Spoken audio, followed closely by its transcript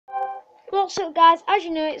what's up guys, as you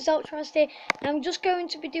know it's Ultrasty, and I'm just going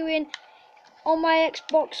to be doing on my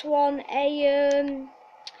Xbox One a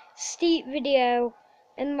Steep video,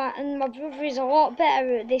 and my brother is a lot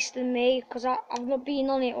better at this than me because I've not been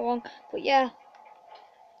on it long, but yeah,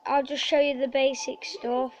 I'll just show you the basic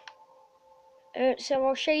stuff. So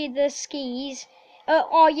I'll show you the skis.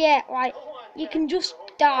 Oh yeah, like you can just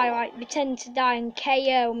die, like pretend to die, and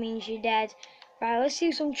KO means you're dead. Right, let's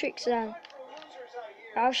do some tricks then.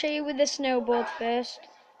 I'll show you with the snowboard first.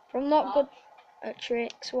 I'm not good at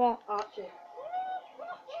tricks. What? Archie.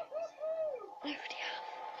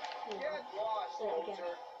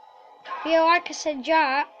 Yeah, like I said,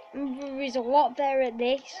 Jack, my brother is a lot better at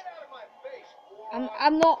this.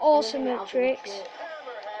 I'm not awesome at tricks.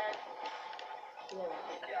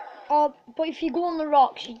 Oh, but if you go on the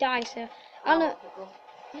rocks, you die. So I know.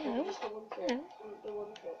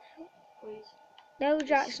 No,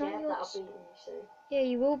 Jack, it's not yours. Yeah,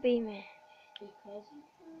 you will beat me.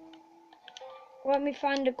 Let me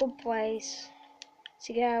find a good place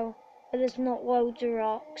to go where there's not loads of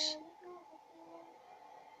rocks.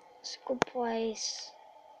 It's a good place.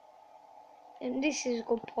 And this is a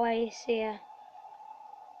good place here.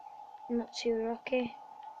 Not too rocky.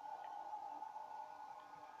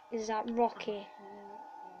 Is that rocky?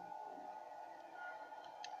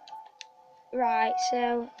 Right,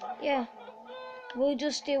 so yeah. We'll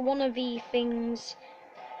just do one of these things.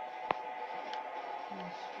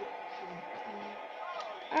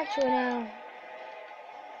 Actually no.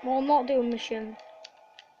 Well, I'm not doing mission.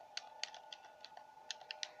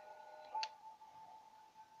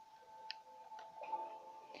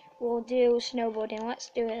 We'll do snowboarding.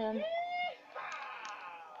 Let's do it then.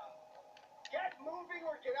 Get moving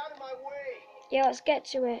or get out of my way. Yeah, let's get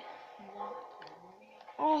to it.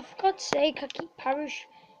 Oh, for God's sake, I keep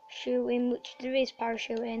parachuting, which there is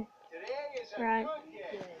parachuting. Today is a Right. good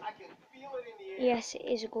day. I can feel it in the air. Yes, it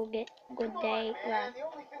is a good day. Come on, Right. man. The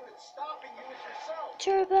only thing that's stopping you is yourself.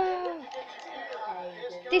 Turbo! Get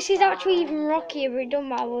your gear. This is actually even rockier, but it don't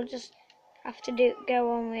matter. We'll just have to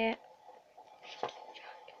go on with it.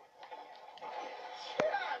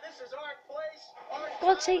 Yeah, this is our place. Our For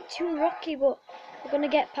God's sake, too rocky, but we're gonna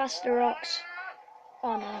get past the rocks.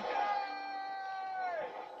 Oh no.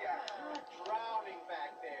 drowning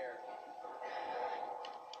back there.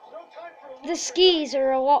 No time for The skis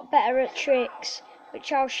are a lot better at tricks,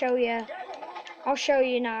 which I'll show you. I'll show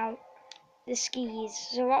you now. The skis.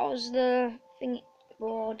 So that was the thing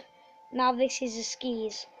board. Now this is the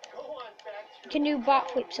skis. Go on back to You can do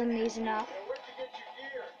backflips on these now. where'd you get your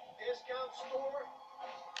gear? Discount store?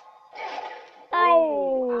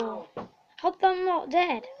 Oh! Hope I'm not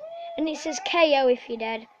dead. And it says KO if you're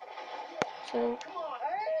dead. So, Come on,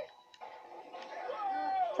 hey?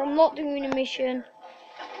 from not doing a mission.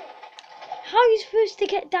 How are you supposed to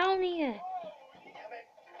get down here?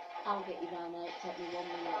 I'll get you down there. Take me 1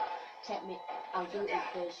 minute. I'll do it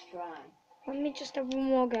the first try. Let me just have one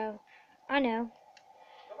more go. I know.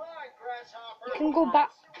 Come on, grasshopper. You can go back.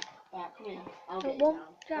 Right, come here. I'll get One you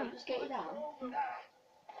try. down. I'll just get you down.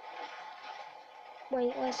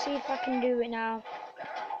 Wait, let's see if I can do it now.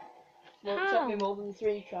 Won't How? take me more than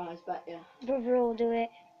 3 tries, bet you. Brother will do it.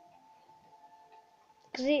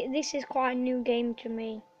 Because this is quite a new game to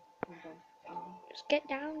me. Just get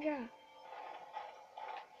down, Jack.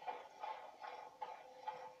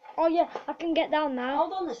 Oh yeah, I can get down now.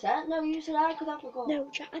 Hold on a sec. No, you said I could have a go. No,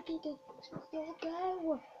 Jack, I did it. It's not your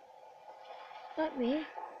go. Let me.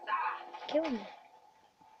 Kill me.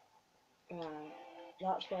 Right.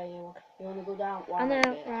 That's where you want to go down. I know,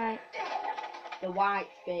 bit. right. The white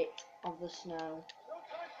bit of the snow. No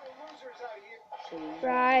time for losers out here. So,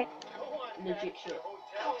 Right. Go on legit back to shit. your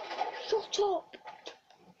hotel. Shut up.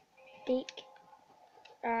 Dick.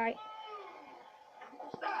 Right.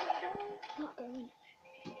 Not going.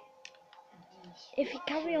 If you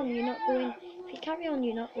carry on, you're not going. If you carry on,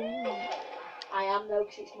 you're not going. I am though,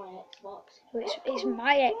 'cause it's my Xbox. But it's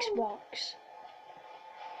my Xbox.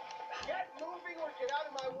 Get moving or get out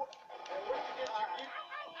of my way. Where'd you get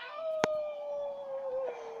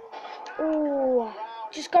your gear? Ooh.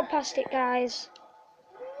 Just got past it, guys.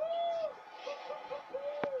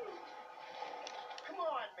 Come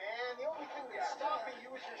on, man. The only thing that's stopping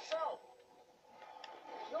you is yourself.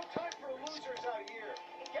 There's no time for losers out here.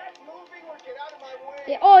 Get moving or get out of my way.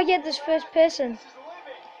 Yeah. Oh yeah, there's first person. This is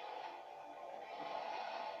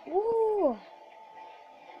living. Ooh.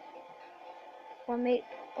 Let me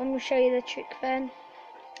show you the trick then.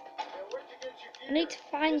 Where'd you get your gear? I need to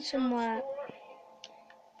find somewhere. Store?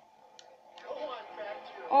 Go on back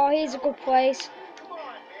to your Oh, here's a good place. Come on,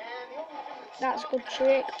 man. The only thing That's a good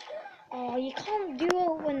trick. Oh, you can't do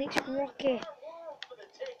it when it's rocky. world for the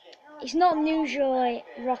taking. It's not usually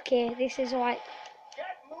Rocky. This is like,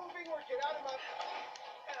 Get moving or get out of my...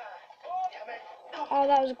 Oh, damn it. oh,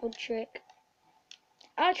 that was a good trick.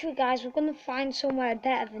 Actually, guys, we're gonna find somewhere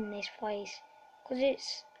better than this place, cause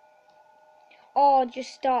it's. Oh,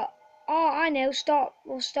 just start. Oh, I know. Stop.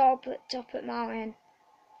 We'll stop at top of the mountain.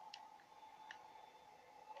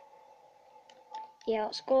 Yeah,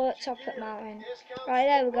 let's go at top of the mountain. Right,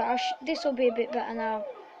 there we go. This will be a bit better now.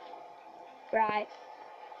 Right.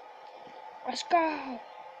 Let's go.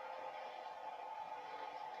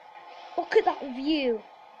 Look at that view.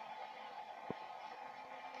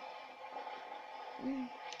 No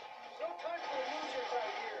time for losers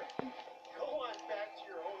out here. Go on back to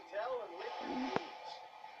your hotel and lick your wounds.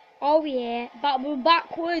 Oh yeah, but we're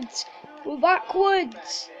backwards. We're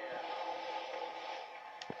backwards.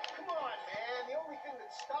 Come on, man. The only thing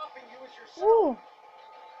that's stopping you is yourself. Ooh.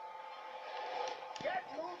 Get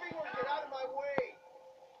moving or get out of my way.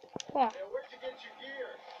 What? Now, where'd you get your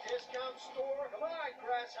gear? Discount store? Come on,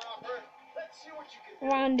 grasshopper. Let's see what you can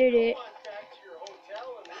do. Wandered it. Go on back to your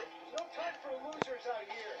hotel and live. There's no time for losers out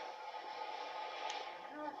here.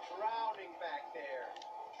 You're drowning back there.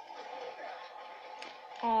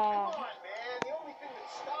 Come Oh. on, man. The only thing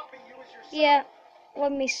that's stopping you is yourself. Yeah.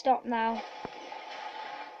 Let me stop now.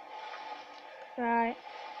 Right.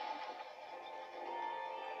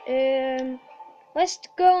 Let's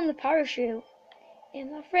go on the parachute.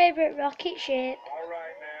 In my favourite rocket ship. All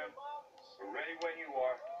right, ma'am. We're ready when you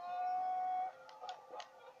are.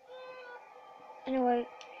 Anyway.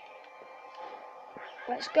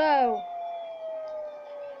 Let's go.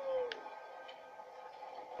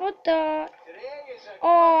 What the? Today is a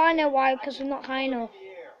Oh, I know why, because we're not high enough.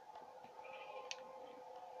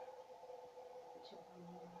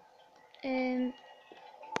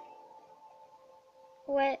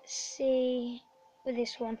 Let's see with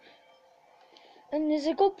this one. And there's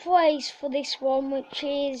a good place for this one, which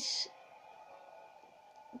is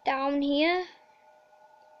down here.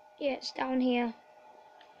 Yeah, it's down here.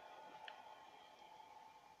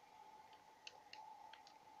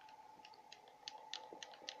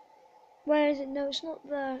 Where is it? No, it's not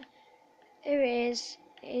there. Here it is.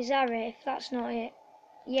 Is that it? If that's not it.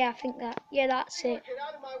 Yeah, I think that. Yeah, that's it. Get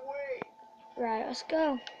out of my way. Right, let's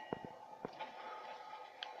go.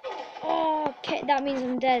 Oh, okay, that means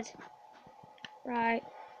I'm dead. Right.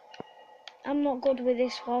 I'm not good with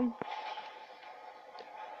this one.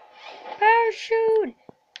 Parachute!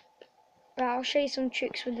 Right, I'll show you some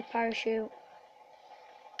tricks with the parachute.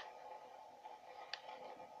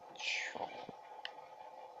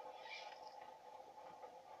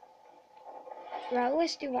 Right,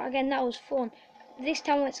 let's do that again. That was fun. This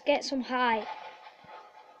time, let's get some height.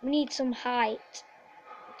 We need some height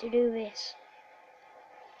to do this.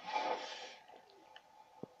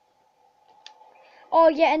 Oh,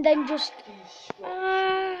 yeah, and then just...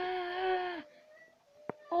 Ah!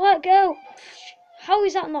 Oh, let go. How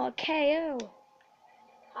is that not a KO?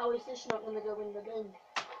 How is this not going to go in the bin?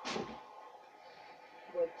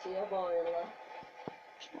 Wait till your boiler.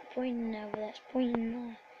 It's not pointing over there, it's pointing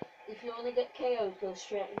there. If you want to get KO'd, go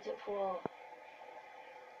straight into the floor.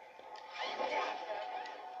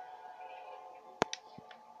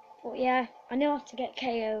 But yeah, I know how to get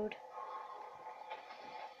KO'd.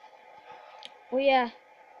 Well, yeah.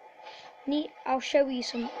 I'll show you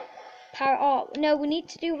some... Oh, no, we need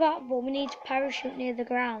to do that, but we need to parachute near the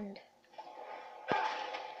ground.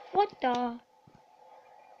 What the?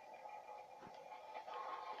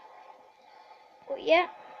 But yeah.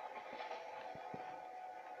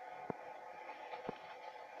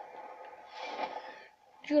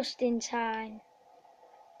 Just in time.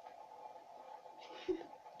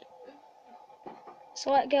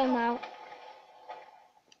 So let go now.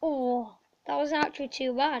 Oh, that wasn't actually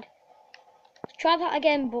too bad. Let's try that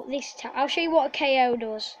again, but this time I'll show you what a KO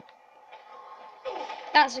does.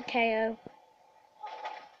 That's a KO.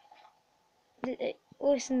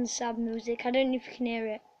 Listen to sad music. I don't know if you can hear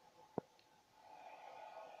it.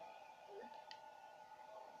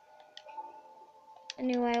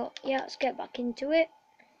 Anyway, yeah, let's get back into it.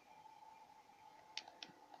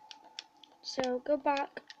 So go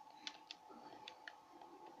back.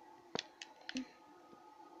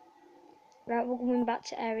 Right, we're going back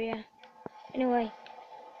to area. Anyway.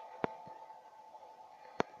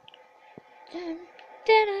 Dun,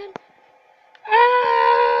 dun, dun.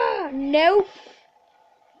 Ah! Nope.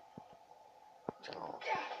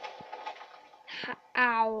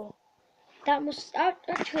 Ow. That must...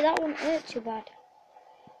 Actually, that won't hurt too bad.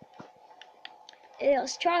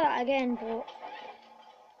 Let's try that again, but...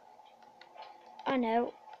 I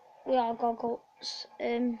know. We are goggles.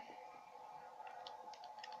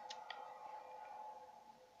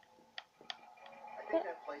 think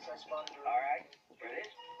that place I spotted earlier. Alright, for this,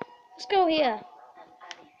 Let's go here.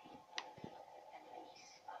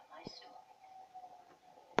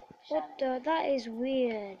 What the? That is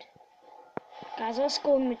weird. Guys, let's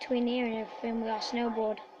go in between here and everything with our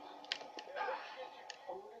snowboard.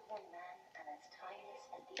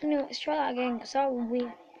 No, let's try that again because that was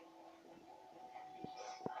weird.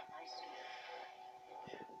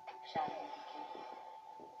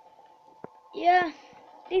 Yeah,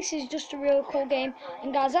 this is just a real cool game.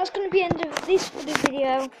 And guys, that's going to be the end of this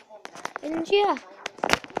video. And yeah.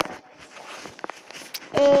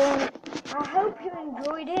 I hope you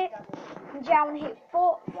enjoyed it. And yeah, I want to hit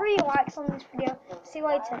 3 likes on this video. See you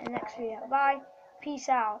later in the next video. Bye. Peace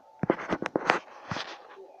out.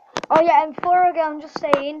 Oh yeah, and before I go, I'm just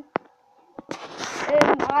saying,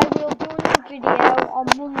 I will do another video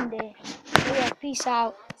on Monday. So yeah, peace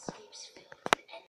out.